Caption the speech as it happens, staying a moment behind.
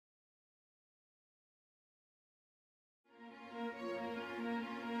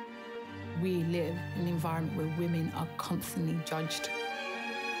we live in an environment where women are constantly judged.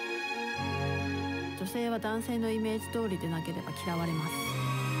 女性は男性のイメージ通りでなければ嫌われます。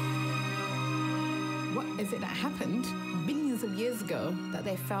What is it that happened billions of years ago that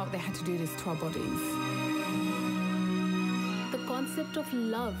they felt they had to do this to our bodies? The concept of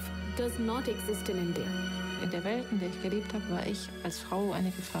love does not exist in India. In der Welt, in der ich gelebt habe, war ich als Frau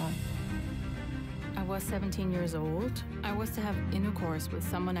eine Gefahr. I was 17 years old. I was to have intercourse with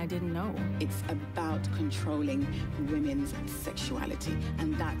someone I didn't know. It's about controlling women's sexuality,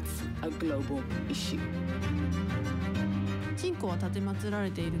 and that's a global issue. チンコは立てまつら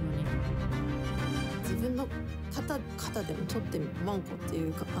れているのに、自分の肩でも取ってワンコってい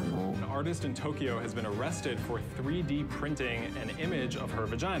うかAn artist in Tokyo has been arrested for 3D printing an image of her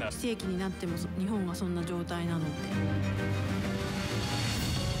vagina. 非正規になっても日本がそんな状態なので。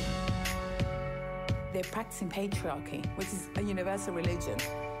They're practicing patriarchy, which is a universal religion.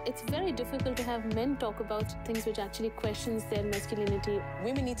 It's very difficult to have men talk about things which actually questions their masculinity.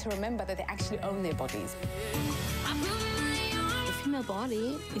 Women need to remember that they actually own their bodies. The female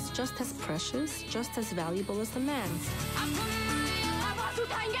body is just as precious, just as valuable as the man's.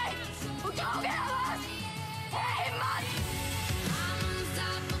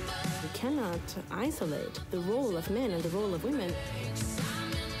 We cannot isolate the role of men and the role of women.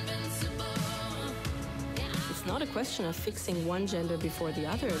 It's not a question of fixing one gender before the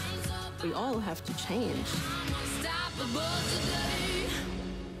other. We all have to change.